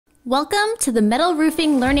Welcome to the Metal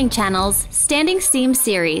Roofing Learning Channel's Standing Seam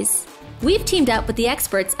series. We've teamed up with the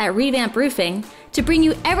experts at Revamp Roofing to bring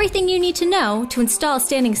you everything you need to know to install a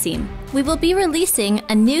standing seam. We will be releasing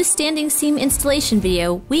a new standing seam installation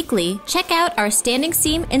video weekly. Check out our Standing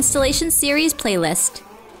Seam Installation Series playlist.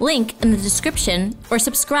 Link in the description or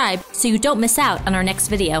subscribe so you don't miss out on our next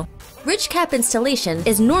video. Ridge cap installation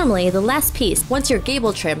is normally the last piece once your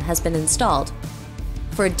gable trim has been installed.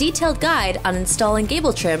 For a detailed guide on installing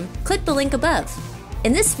gable trim, click the link above.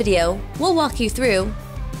 In this video, we'll walk you through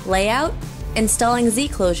layout, installing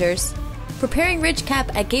Z-closures, preparing ridge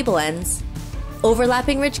cap at gable ends,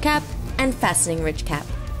 overlapping ridge cap, and fastening ridge cap.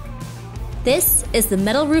 This is the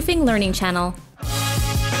Metal Roofing Learning Channel.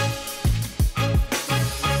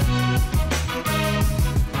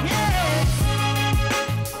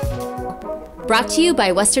 Brought to you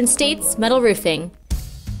by Western States Metal Roofing,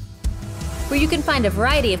 where you can find a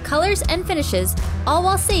variety of colors and finishes, all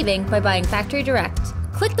while saving by buying factory direct.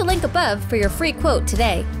 Click the link above for your free quote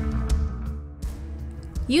today.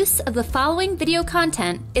 Use of the following video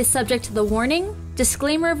content is subject to the warning,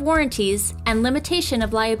 disclaimer of warranties, and limitation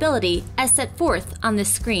of liability as set forth on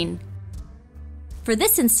this screen. For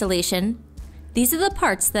this installation, these are the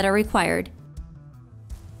parts that are required.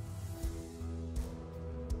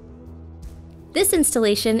 This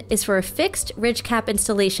installation is for a fixed ridge cap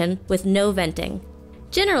installation with no venting.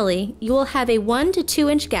 Generally, you will have a 1 to 2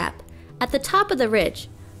 inch gap at the top of the ridge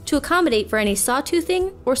to accommodate for any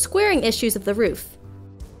sawtoothing or squaring issues of the roof.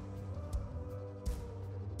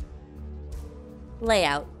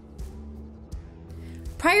 Layout.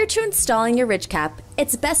 Prior to installing your ridge cap,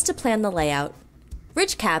 it's best to plan the layout.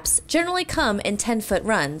 Ridge caps generally come in 10-foot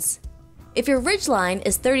runs. If your ridge line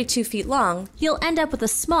is 32 feet long, you'll end up with a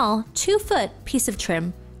small 2-foot piece of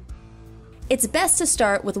trim. It's best to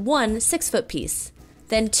start with one 6-foot piece,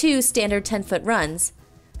 then 2 standard 10-foot runs,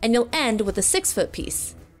 and you'll end with a 6-foot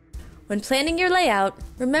piece. When planning your layout,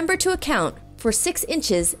 remember to account for 6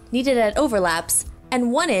 inches needed at overlaps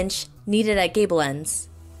and 1 inch needed at gable ends.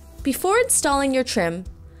 Before installing your trim,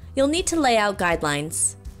 you'll need to lay out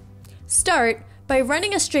guidelines. Start by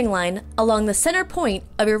running a string line along the center point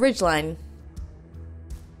of your ridge line.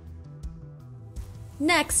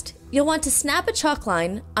 Next, you'll want to snap a chalk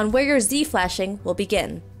line on where your Z flashing will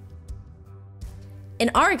begin.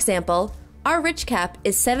 In our example, our ridge cap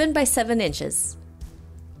is 7 by 7 inches.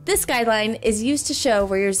 This guideline is used to show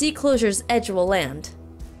where your Z closure's edge will land.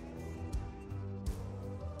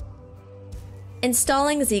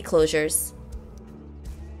 Installing Z closures.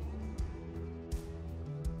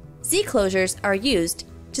 Z-closures are used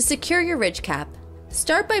to secure your ridge cap.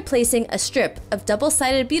 Start by placing a strip of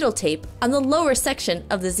double-sided beetle tape on the lower section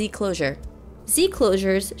of the Z-closure.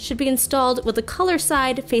 Z-closures should be installed with the color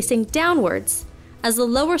side facing downwards, as the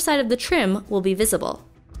lower side of the trim will be visible.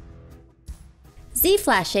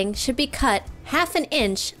 Z-flashing should be cut 1/2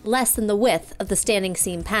 inch less than the width of the standing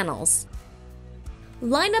seam panels.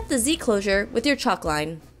 Line up the Z-closure with your chalk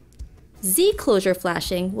line. Z-closure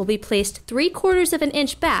flashing will be placed 3/4 of an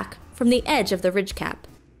inch back from the edge of the ridge cap.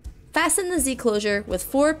 Fasten the Z-closure with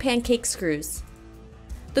 4 pancake screws.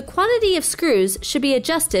 The quantity of screws should be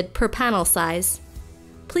adjusted per panel size.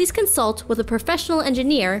 Please consult with a professional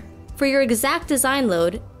engineer for your exact design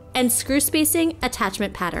load and screw spacing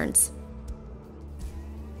attachment patterns.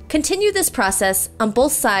 Continue this process on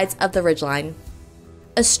both sides of the ridgeline.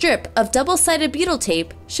 A strip of double-sided beetle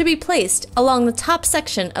tape should be placed along the top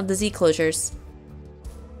section of the Z-closures.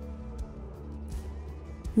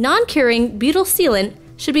 Non-curing butyl sealant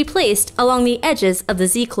should be placed along the edges of the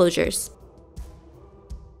Z-closures.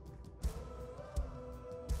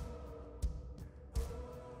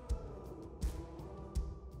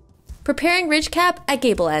 Preparing ridge cap at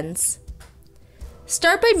gable ends.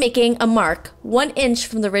 Start by making a mark 1 inch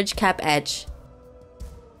from the ridge cap edge.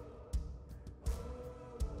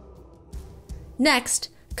 Next,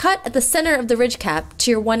 cut at the center of the ridge cap to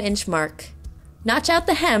your 1 inch mark. Notch out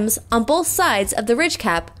the hems on both sides of the ridge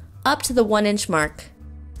cap up to the 1 inch mark.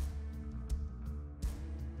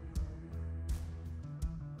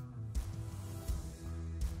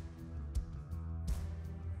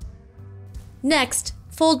 Next,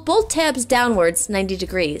 fold both tabs downwards 90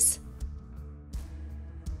 degrees.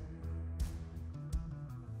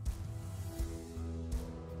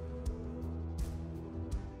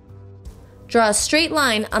 Draw a straight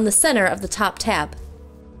line on the center of the top tab.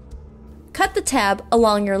 Cut the tab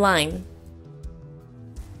along your line.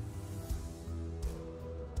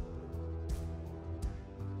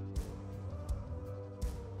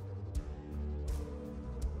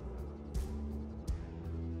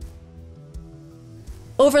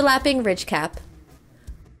 Overlapping ridge cap.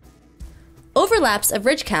 overlaps of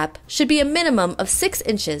ridge cap should be a minimum of 6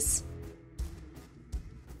 inches.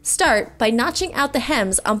 Start by notching out the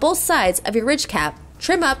hems on both sides of your ridge cap.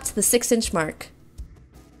 Trim up to the 6-inch mark.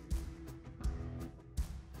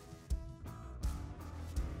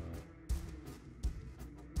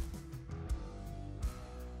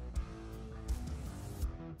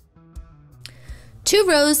 Two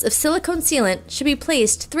rows of silicone sealant should be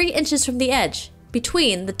placed 3 inches from the edge,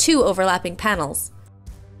 between the 2 overlapping panels.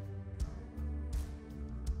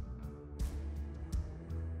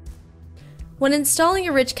 When installing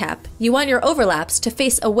a ridge cap, you want your overlaps to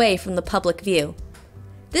face away from the public view.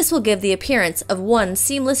 This will give the appearance of one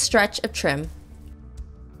seamless stretch of trim.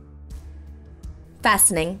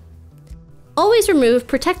 Fastening. Always remove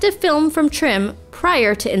protective film from trim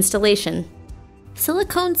prior to installation.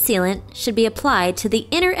 Silicone sealant should be applied to the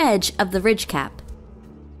inner edge of the ridge cap.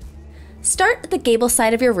 Start at the gable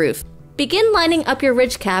side of your roof. Begin lining up your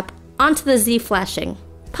ridge cap onto the Z flashing.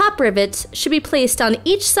 Pop rivets should be placed on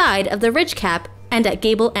each side of the ridge cap and at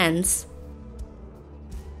gable ends.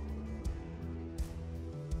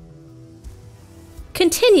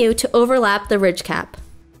 Continue to overlap the ridge cap.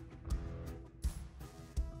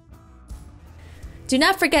 Do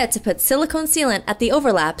not forget to put silicone sealant at the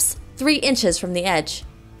overlaps 3 inches from the edge.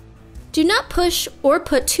 Do not push or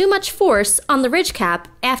put too much force on the ridge cap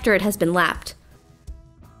after it has been lapped.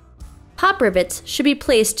 Pop rivets should be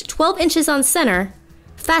placed 12 inches on center,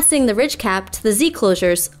 fastening the ridge cap to the Z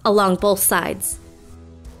closures along both sides.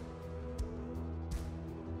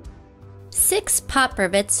 6 pop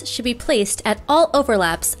rivets should be placed at all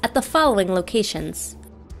overlaps at the following locations.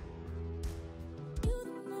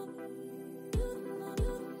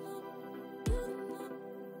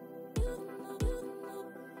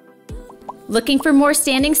 Looking for more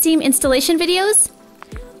standing seam installation videos?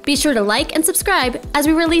 Be sure to like and subscribe as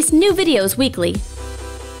we release new videos weekly.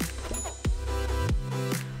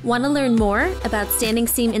 Want to learn more about standing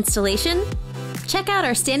seam installation? Check out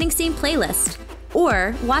our standing seam playlist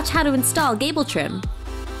or watch how to install gable trim.